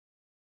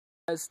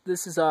Guys,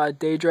 this is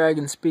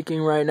Daydragon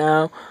speaking right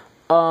now.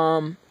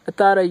 I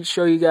thought I'd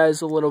show you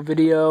guys a little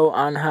video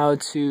on how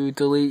to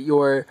delete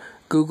your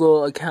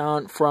Google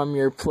account from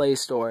your Play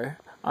Store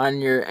on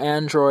your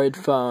Android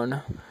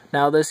phone.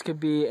 Now this could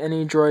be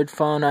any Droid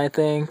phone, I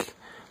think,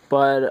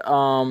 but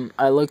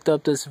I looked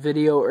up this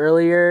video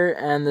earlier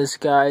and this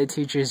guy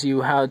teaches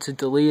you how to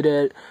delete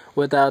it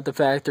without the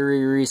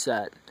factory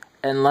reset.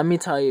 And let me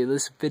tell you,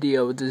 this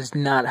video does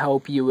not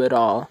help you at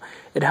all.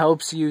 It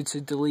helps you to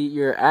delete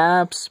your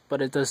apps,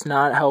 but it does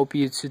not help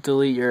you to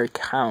delete your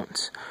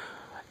account.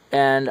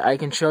 And I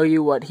can show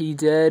you what he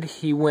did.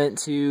 He went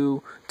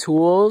to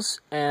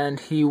Tools, and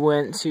he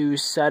went to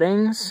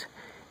Settings,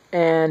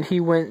 and he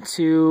went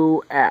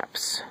to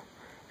Apps.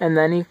 And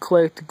then he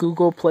clicked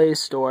Google Play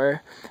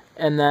Store,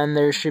 and then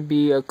there should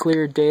be a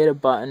clear data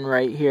button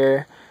right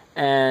here.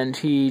 And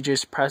he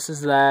just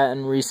presses that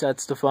and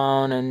resets the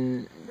phone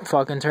and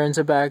fucking turns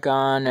it back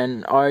on,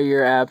 and all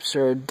your apps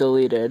are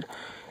deleted.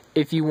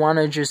 If you want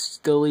to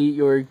just delete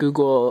your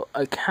Google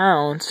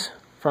account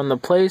from the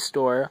Play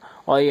Store,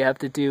 all you have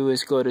to do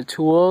is go to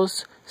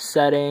Tools,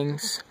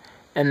 Settings,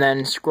 and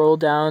then scroll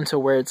down to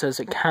where it says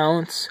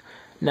Accounts.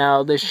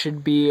 Now this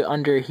should be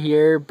under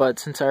here, but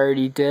since I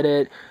already did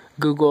it,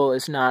 Google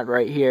is not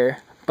right here.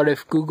 But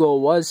if Google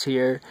was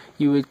here,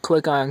 you would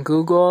click on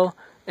Google,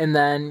 and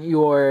then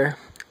your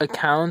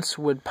accounts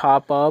would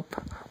pop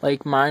up.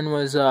 Like mine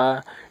was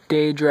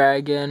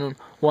Daydragon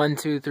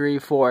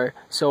 1234.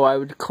 So I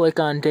would click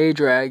on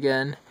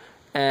Daydragon,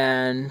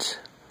 and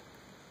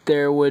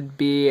there would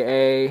be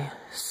a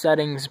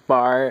settings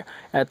bar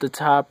at the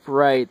top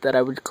right that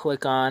I would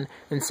click on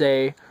and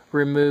say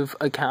remove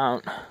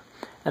account.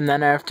 And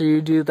then after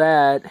you do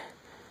that,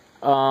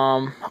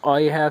 all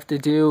you have to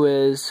do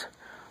is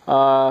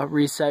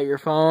reset your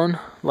phone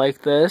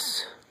like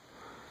this,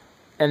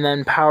 and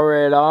then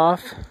power it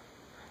off,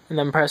 and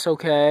then press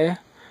OK,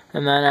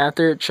 and then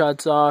after it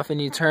shuts off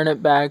and you turn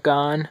it back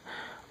on,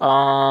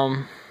 I'll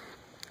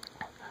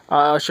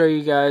show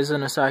you guys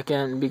in a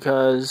second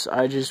because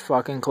I just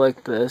fucking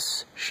clicked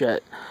this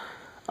shit.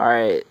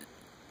 Alright,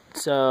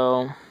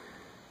 so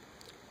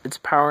it's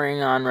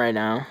powering on right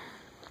now,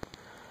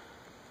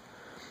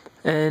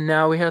 and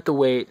now we have to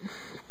wait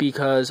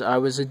because I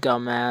was a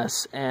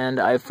dumbass and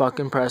I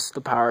fucking pressed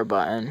the power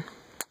button.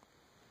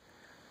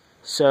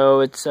 So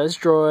it says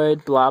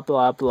Droid, blah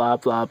blah blah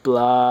blah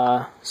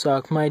blah,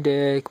 suck my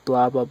dick,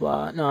 blah blah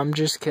blah. No, I'm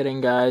just kidding,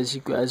 guys.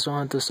 You guys don't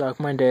have to suck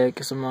my dick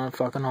because I'm not a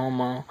fucking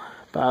homo.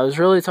 But I was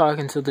really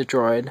talking to the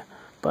Droid.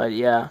 But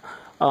yeah,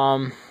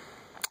 come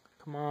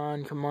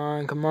on, come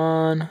on, come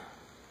on.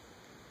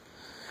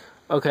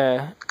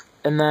 Okay,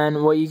 and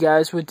then what you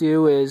guys would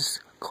do is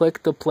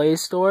click the Play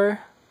Store,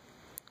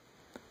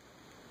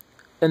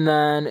 and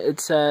then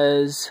it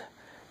says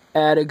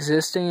add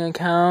existing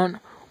account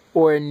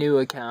or a new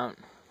account.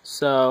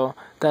 So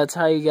that's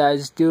how you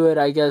guys do it.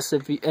 I guess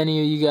if any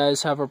of you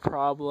guys have a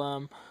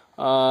problem,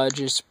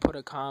 just put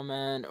a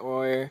comment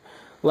or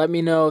let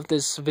me know if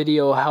this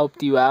video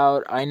helped you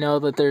out. I know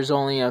that there's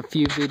only a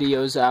few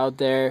videos out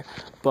there,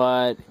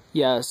 but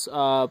yes,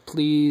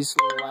 please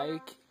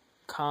like,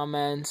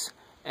 comment,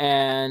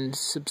 and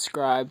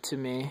subscribe to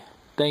me.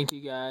 Thank you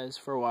guys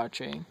for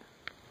watching.